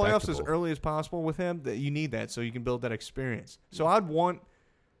make the playoffs as early as possible with him, you need that so you can build that experience. So I'd want,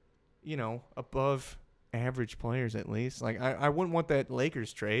 you know, above – average players at least. Like I wouldn't want that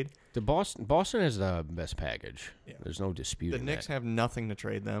Lakers trade. The Boston has the best package. Yeah. There's no dispute. The Knicks have nothing to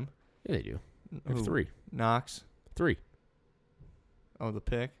trade them. Yeah, they do. They have 3. Knox. 3. Oh, the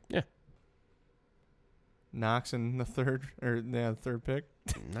pick. Yeah. Knox in the third pick.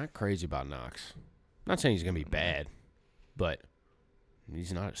 Not crazy about Knox. Not saying he's gonna be bad, but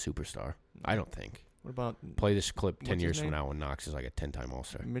he's not a superstar. I don't think. What about play this clip 10 years from now when Knox is like a 10-time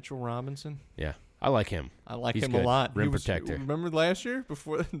All-Star? Mitchell Robinson. Yeah. I like him. I like him good. a lot. Rim protector. Remember last year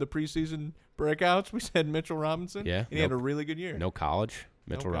before the preseason breakouts, we said Mitchell Robinson? Yeah. And he had a really good year. No college,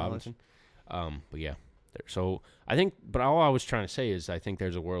 Mitchell Robinson. But yeah. So I think, but all I was trying to say is I think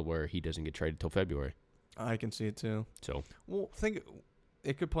there's a world where he doesn't get traded till February. I can see it too. So. Well, think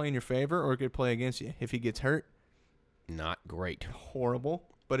it could play in your favor or it could play against you. If he gets hurt. Not great. Horrible.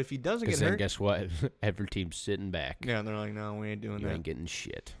 But if he doesn't get hurt. Because then guess what? Every team's sitting back. Yeah, they're like, no, we ain't doing that. You ain't getting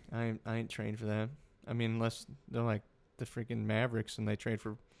shit. I ain't trained for that. I mean, unless they're like the freaking Mavericks and they trade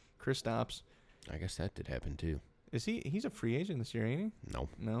for Kristaps. I guess that did happen too. Is he's a free agent this year, ain't he? No.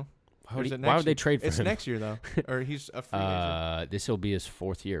 No. Why would they trade for him? It's next year though, or he's a free agent. This will be his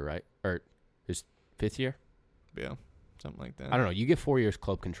 4th year, right? Or his 5th year? Yeah, something like that. I don't know. You get 4 years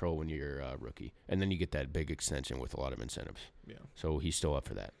club control when you're a rookie, and then you get that big extension with a lot of incentives. Yeah. So he's still up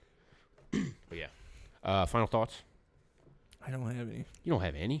for that. But yeah. Final thoughts? I don't have any. You don't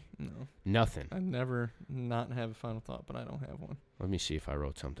have any? No. Nothing. I never not have a final thought, but I don't have one. Let me see if I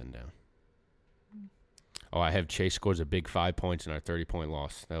wrote something down. Oh, I have Chase scores a big 5 points in our 30-point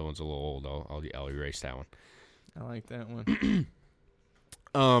loss. That one's a little old. I'll erase that one. I like that one.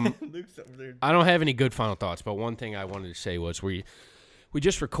 Luke's over there. I don't have any good final thoughts, but one thing I wanted to say was we We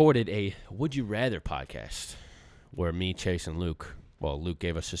just recorded a Would You Rather podcast where me, Chase, and Luke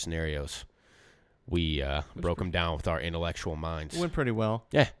gave us the scenarios. We broke them down with our intellectual minds. It went pretty well.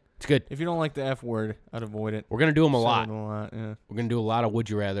 Yeah, it's good. If you don't like the F word, I'd avoid it. We're going to do them a lot. Yeah. We're going to do a lot of Would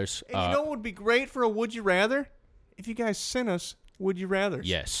You Rathers. And you know what would be great for a Would You Rather? If you guys sent us Would You Rathers.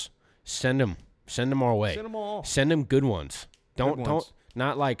 Yes. Send them. Send them our way. Send them all. Send them good ones. Don't,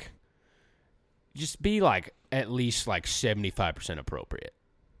 not like, just be like at least like 75% appropriate.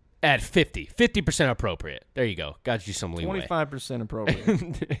 At 50% appropriate. There you go. Got you some leeway. 25%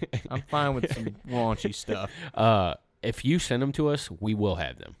 appropriate. I'm fine with some raunchy stuff. If you send them to us, we will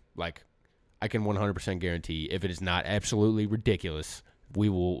have them. Like, I can 100% guarantee if it is not absolutely ridiculous, we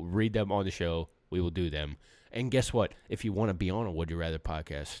will read them on the show. We will do them. And guess what? If you want to be on a Would You Rather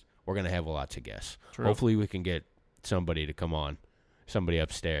podcast, we're going to have lots of guests. True. Hopefully we can get somebody to come on, somebody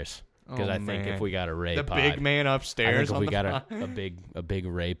upstairs. Because I think if we got a Ray pod. The big man upstairs. I think if we got a big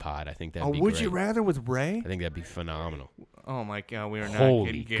Ray pod, I think that'd be Would great. You Rather with Ray? I think that'd be phenomenal. Oh, my God. We are not Holy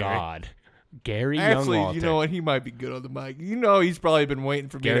getting Gary. God. Gary Actually, Youngwalter. you know what? He might be good on the mic. You know he's probably been waiting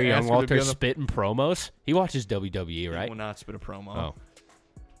for me Gary to ask him to be Youngwalter on the... spitting promos. He watches WWE, He right? will not spit a promo. Oh.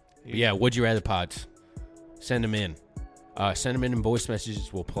 Yeah, Would You Rather pods. Send them in. Send them in voice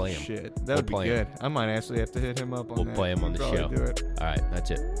messages. We'll play them. Shit, that would be good. I might actually have to hit him up on that. We'll play him on the show. Do it. All right,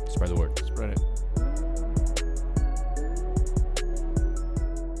 that's it. Spread the word. Spread it.